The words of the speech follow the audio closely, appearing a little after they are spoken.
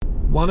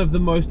one of the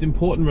most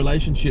important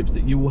relationships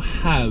that you will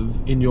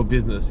have in your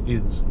business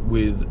is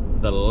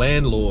with the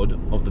landlord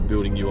of the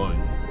building you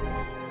own.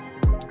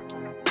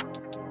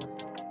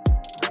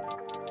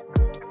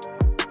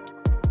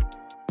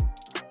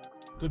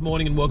 Good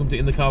morning and welcome to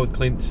In the Car with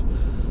Clint.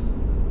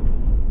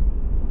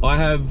 I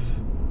have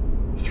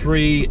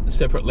 3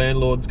 separate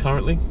landlords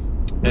currently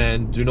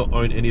and do not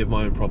own any of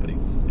my own property.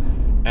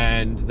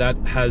 And that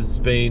has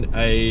been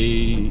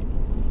a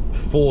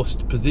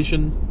forced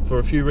position for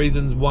a few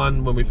reasons.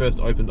 One, when we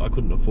first opened, I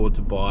couldn't afford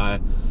to buy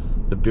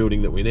the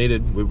building that we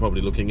needed. We were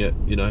probably looking at,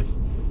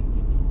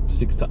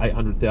 $600,000 to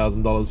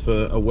 $800,000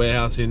 for a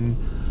warehouse in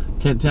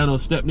Kent Town or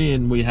Stepney,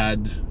 and we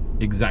had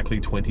exactly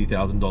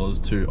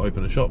 $20,000 to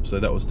open a shop. So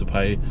that was to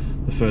pay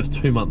the first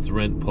 2 months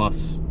rent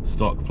plus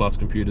stock plus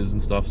computers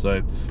and stuff.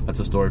 So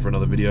that's a story for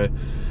another video.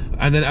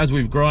 And then as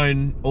we've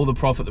grown, all the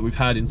profit that we've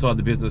had inside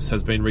the business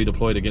has been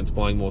redeployed against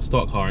buying more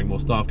stock, hiring more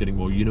staff, getting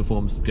more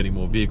uniforms, getting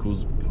more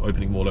vehicles,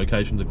 opening more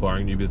locations,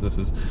 acquiring new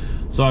businesses.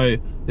 So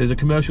there's a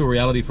commercial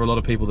reality for a lot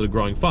of people that are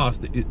growing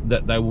fast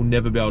that they will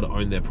never be able to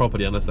own their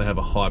property unless they have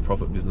a high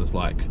profit business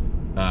like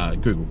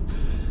Google.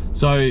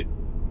 So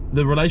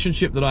the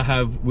relationship that I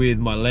have with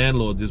my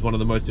landlords is one of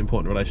the most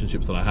important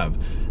relationships that I have.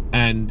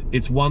 And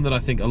it's one that I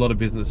think a lot of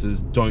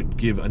businesses don't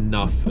give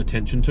enough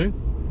attention to.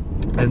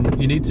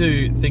 And you need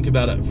to think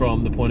about it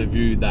from the point of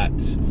view that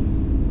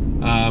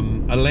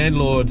a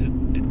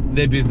landlord,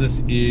 their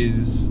business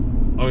is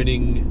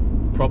owning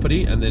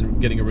property and then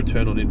getting a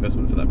return on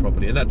investment for that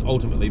property. And that's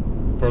ultimately,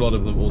 for a lot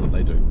of them, all that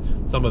they do.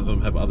 Some of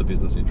them have other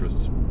business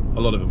interests. A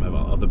lot of them have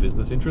other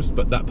business interests,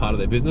 but that part of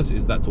their business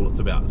that's all it's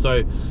about.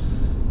 So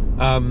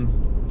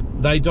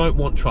they don't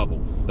want trouble.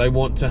 They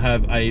want to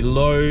have a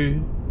low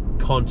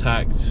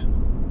contact,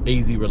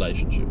 easy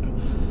relationship.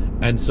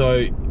 And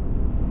so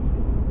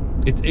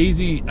it's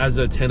easy as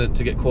a tenant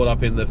to get caught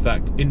up in the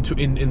fact, in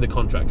the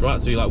contract,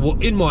 right? So you're like, well,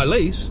 in my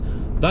lease,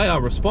 they are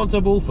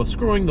responsible for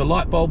screwing the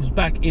light bulbs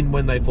back in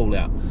when they fall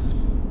out.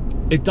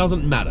 It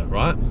doesn't matter,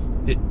 right?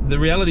 The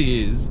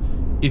reality is,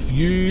 if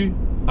you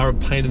are a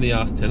pain in the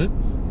ass tenant,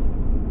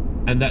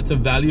 and that's a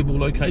valuable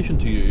location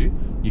to you,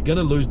 you're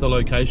gonna lose the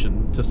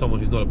location to someone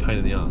who's not a pain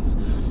in the ass.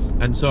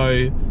 And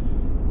so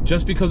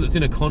just because it's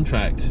in a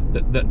contract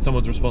that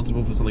someone's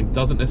responsible for something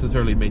doesn't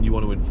necessarily mean you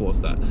want to enforce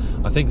that.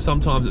 I think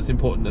sometimes it's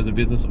important as a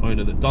business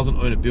owner that doesn't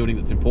own a building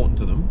that's important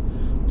to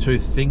them to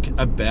think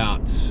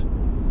about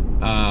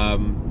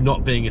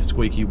not being a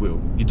squeaky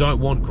wheel. You don't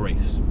want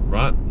grease,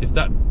 right? If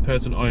that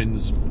person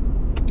owns,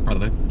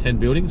 10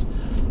 buildings,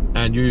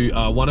 and you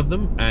are one of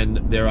them, and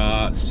there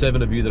are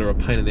 7 of you that are a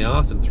pain in the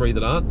ass and 3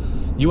 that aren't,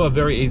 you are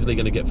very easily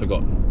going to get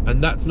forgotten.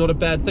 And that's not a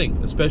bad thing,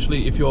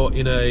 especially if you're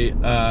in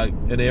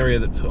an area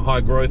that's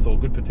high growth or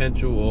good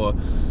potential, or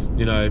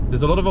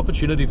there's a lot of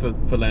opportunity for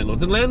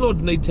landlords. And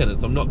landlords need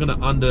tenants. I'm not going to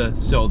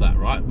undersell that,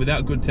 right?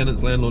 Without good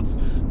tenants, landlords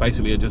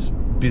basically are just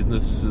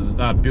businesses,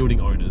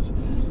 building owners.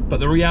 But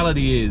the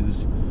reality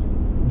is,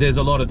 there's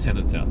a lot of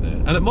tenants out there,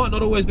 and it might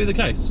not always be the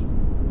case.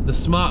 The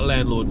smart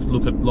landlords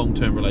look at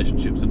long-term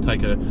relationships and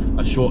take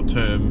a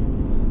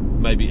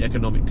short-term, maybe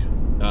economic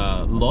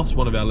loss.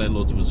 One of our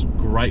landlords was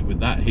great with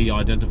that. He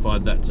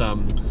identified that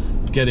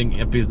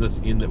getting a business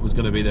in that was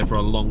going to be there for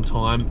a long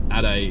time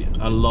at a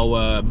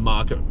lower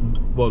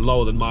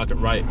than market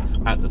rate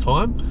at the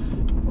time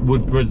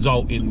would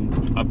result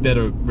in a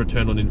better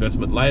return on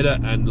investment later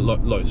and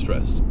low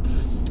stress.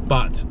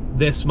 But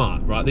they're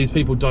smart, right? These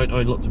people don't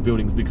own lots of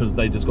buildings because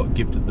they just got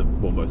gifted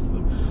them, well, most of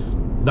them.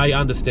 They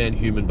understand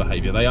human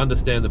behavior. They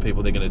understand the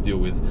people they're going to deal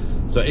with.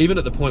 So even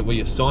at the point where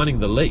you're signing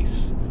the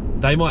lease,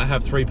 they might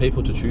have 3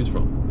 people to choose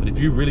from. And if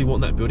you really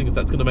want that building, if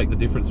that's going to make the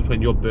difference between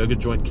your burger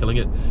joint killing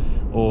it,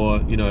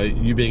 or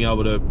you being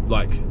able to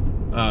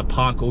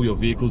park all your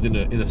vehicles in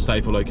a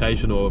safer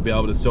location, or be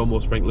able to sell more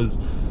sprinklers,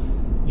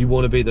 you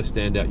want to be the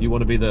standout. You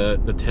want to be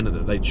the tenant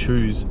that they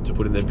choose to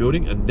put in their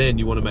building, and then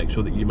you want to make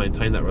sure that you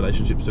maintain that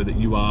relationship so that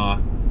you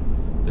are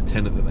the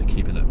tenant that they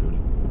keep in that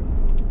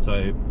building.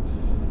 So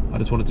I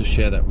just wanted to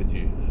share that with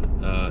you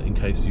in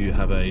case you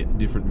have a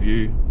different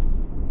view.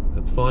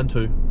 That's fine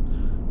too,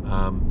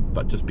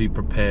 but just be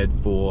prepared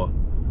for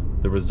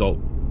the result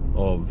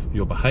of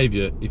your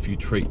behavior if you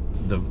treat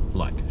them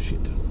like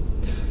shit.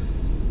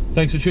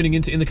 Thanks for tuning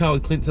in to In the Car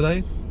with Clint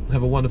today.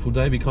 Have a wonderful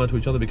day. Be kind to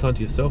each other, be kind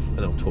to yourself,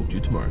 and I'll talk to you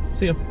tomorrow.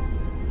 See ya.